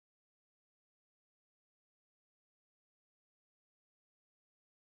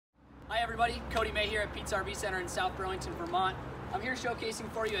Hi everybody, Cody May here at Pete's RV Center in South Burlington, Vermont. I'm here showcasing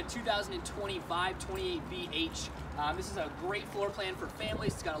for you a 2025 28BH. This is a great floor plan for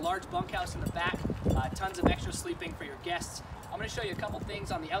families. It's got a large bunkhouse in the back, tons of extra sleeping for your guests. I'm going to show you a couple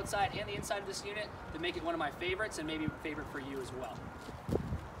things on the outside and the inside of this unit that make it one of my favorites and maybe a favorite for you as well.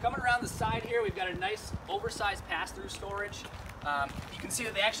 Coming around the side here, we've got a nice oversized pass-through storage. You can see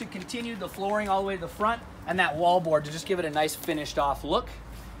that they actually continued the flooring all the way to the front and that wallboard to just give it a nice finished off look.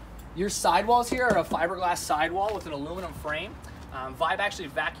 Your sidewalls here are a fiberglass sidewall with an aluminum frame. Vibe actually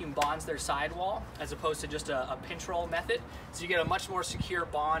vacuum bonds their sidewall as opposed to just a pinch roll method. So you get a much more secure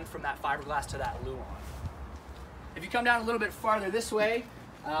bond from that fiberglass to that Luan. If you come down a little bit farther this way,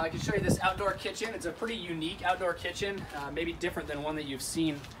 I can show you this outdoor kitchen. It's a pretty unique outdoor kitchen, maybe different than one that you've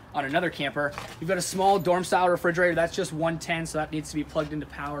seen on another camper. You've got a small dorm style refrigerator. That's just 110, so that needs to be plugged into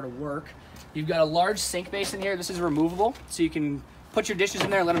power to work. You've got a large sink basin here. This is removable, so you can put your dishes in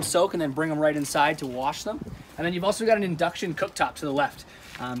there, let them soak, and then bring them right inside to wash them. And then you've also got an induction cooktop to the left.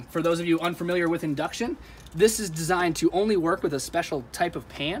 For those of you unfamiliar with induction, this is designed to only work with a special type of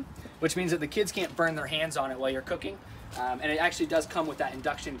pan, which means that the kids can't burn their hands on it while you're cooking. And it actually does come with that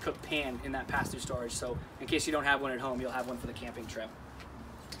induction cooked pan in that pass-through storage, so in case you don't have one at home, you'll have one for the camping trip.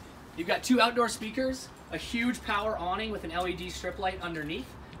 You've got two outdoor speakers, a huge power awning with an LED strip light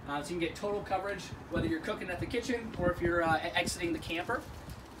underneath. So you can get total coverage whether you're cooking at the kitchen or if you're exiting the camper.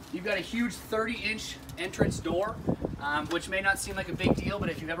 You've got a huge 30-inch entrance door, which may not seem like a big deal, but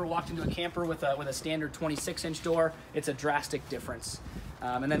if you've ever walked into a camper with a standard 26-inch door, it's a drastic difference.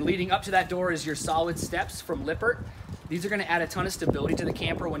 And then leading up to that door is your solid steps from Lippert. These are going to add a ton of stability to the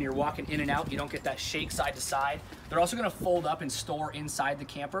camper when you're walking in and out. You don't get that shake side to side. They're also going to fold up and store inside the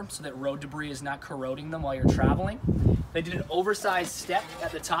camper so that road debris is not corroding them while you're traveling. They did an oversized step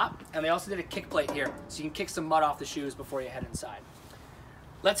at the top, and they also did a kick plate here, so you can kick some mud off the shoes before you head inside.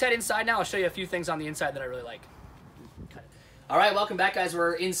 Let's head inside now. I'll show you a few things on the inside that I really like. All right, welcome back, guys.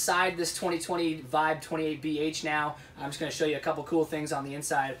 We're inside this 2020 Vibe 28BH now. I'm just going to show you a couple cool things on the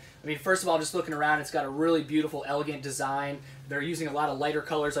inside. I mean, first of all, just looking around, it's got a really beautiful, elegant design. They're using a lot of lighter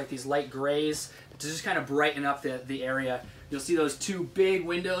colors like these light grays to just kind of brighten up the area. You'll see those two big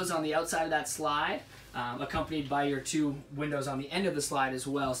windows on the outside of that slide, accompanied by your two windows on the end of the slide as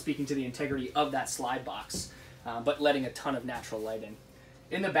well, speaking to the integrity of that slide box, but letting a ton of natural light in.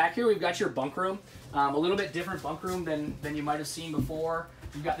 In the back here, we've got your bunk room. A little bit different bunk room than you might have seen before.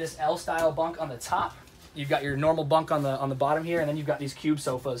 You've got this L-style bunk on the top. You've got your normal bunk on the bottom here, and then you've got these cube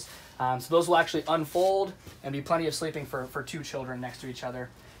sofas. So those will actually unfold and be plenty of sleeping for two children next to each other.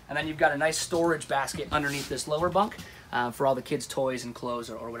 And then you've got a nice storage basket underneath this lower bunk for all the kids' toys and clothes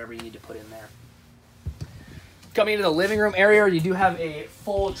or whatever you need to put in there. Coming into the living room area, you do have a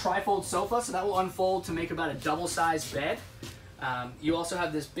full tri-fold sofa, so that will unfold to make about a double-sized bed. You also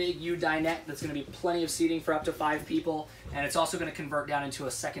have this big U-dinette that's going to be plenty of seating for up to 5 people, and it's also going to convert down into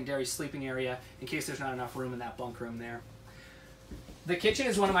a secondary sleeping area in case there's not enough room in that bunk room there. The kitchen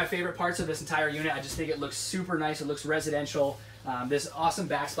is one of my favorite parts of this entire unit. I just think it looks super nice. It looks residential. This awesome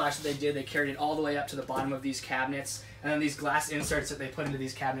backsplash that they did, they carried it all the way up to the bottom of these cabinets, and then these glass inserts that they put into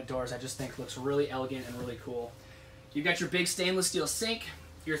these cabinet doors I just think looks really elegant and really cool. You've got your big stainless steel sink,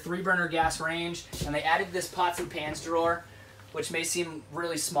 your 3-burner gas range, and they added this pots and pans drawer, which may seem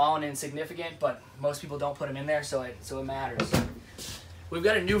really small and insignificant, but most people don't put them in there, so it matters. We've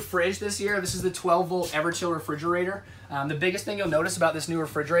got a new fridge this year. This is the 12-volt Everchill refrigerator. The biggest thing you'll notice about this new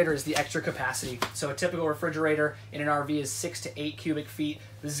refrigerator is the extra capacity. So a typical refrigerator in an RV is 6 to 8 cubic feet.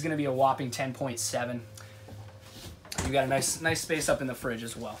 This is going to be a whopping 10.7. You've got a nice space up in the fridge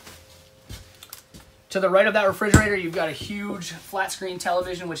as well. To the right of that refrigerator, you've got a huge flat screen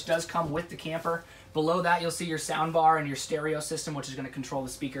television, which does come with the camper. Below that, you'll see your sound bar and your stereo system, which is going to control the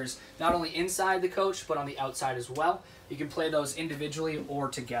speakers not only inside the coach, but on the outside as well. You can play those individually or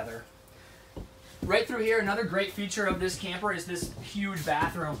together. Right through here, another great feature of this camper is this huge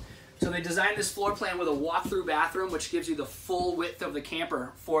bathroom. So they designed this floor plan with a walk-through bathroom, which gives you the full width of the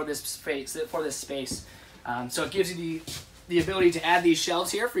camper for this space. So it gives you the ability to add these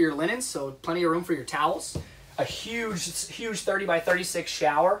shelves here for your linens, so plenty of room for your towels. A huge 30 by 36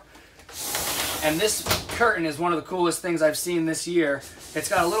 shower. And this curtain is one of the coolest things I've seen this year. It's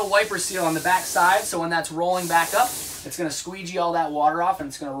got a little wiper seal on the back side, so when that's rolling back up, it's going to squeegee all that water off, and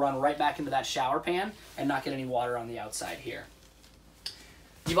it's going to run right back into that shower pan and not get any water on the outside here.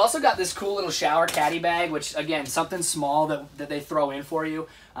 You've also got this cool little shower caddy bag, which, again, something small that they throw in for you.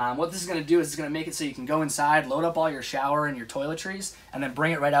 What this is going to do is it's going to make it so you can go inside, load up all your shower and your toiletries, and then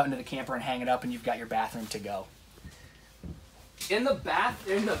bring it right out into the camper and hang it up, and you've got your bathroom to go. In the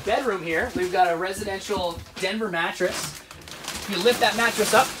bedroom here, we've got a residential Denver mattress. If you lift that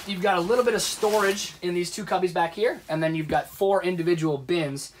mattress up, you've got a little bit of storage in these two cubbies back here, and then you've got 4 individual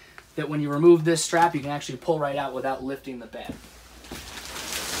bins that when you remove this strap, you can actually pull right out without lifting the bed.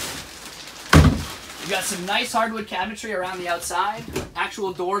 You've got some nice hardwood cabinetry around the outside,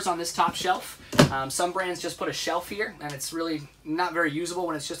 actual doors on this top shelf. Some brands just put a shelf here, and it's really not very usable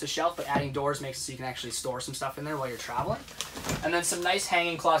when it's just a shelf, but adding doors makes it so you can actually store some stuff in there while you're traveling. And then some nice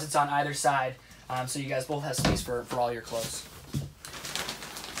hanging closets on either side, so you guys both have space for all your clothes.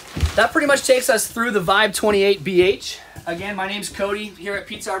 That pretty much takes us through the Vibe 28 BH. Again, my name's Cody here at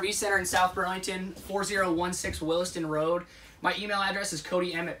Pizza RV Center in South Burlington, 4016 Williston Road. My email address is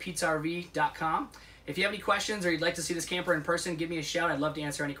codym@pizzarv.com. If you have any questions or you'd like to see this camper in person, give me a shout. I'd love to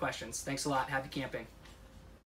answer any questions. Thanks a lot. Happy camping.